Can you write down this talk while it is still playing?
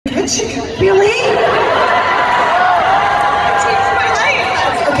Really? It changed my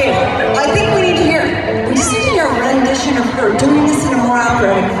life. Okay, I think we need to hear. We just need to hear a rendition of her doing this in a more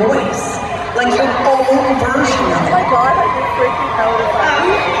operatic voice, like your own version of it. Oh my God, I've been freaking out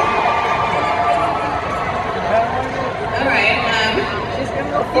about it. All right. You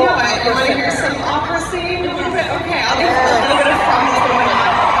know what? You want to hear some opera singing a little bit? Okay, I'll do a little bit of songs going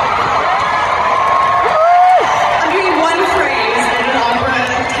on. I'm doing one phrase in an opera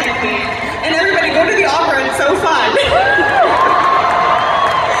technique, and everybody go to the opera. It's so fun.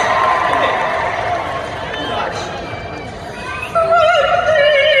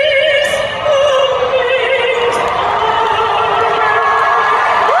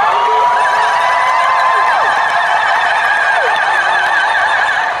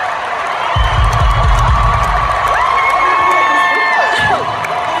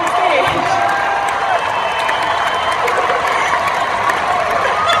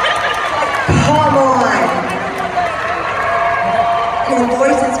 Come on. Your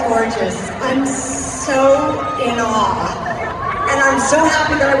voice is gorgeous. I'm so in awe. And I'm so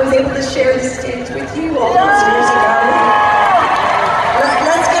happy that I was able to share the stage with you all those years ago.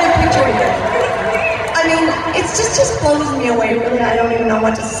 Let's get a picture together. I mean, it just blows me away, really. I don't even know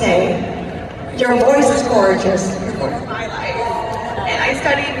what to say. Your voice is gorgeous. My life. And I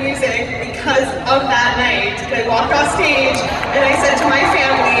studied music because of that night. I walked off stage and I said to my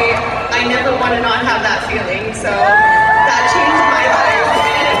family, I never want to not have that feeling. So that changed my life.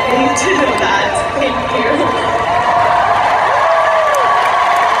 And I need to know that. Thank you.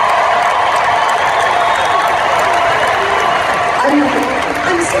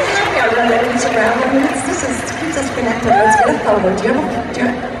 I'm so happy I run that Instagram. I mean, this keeps us connected. Let's get a photo. Do you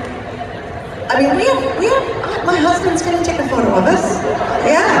have I mean, we have, my husband's going to take a photo of us.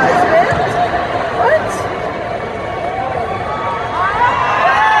 Yeah. What?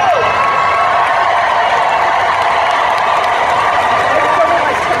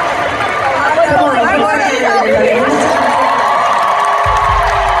 Come on, everybody.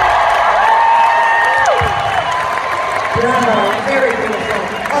 Bravo, very good.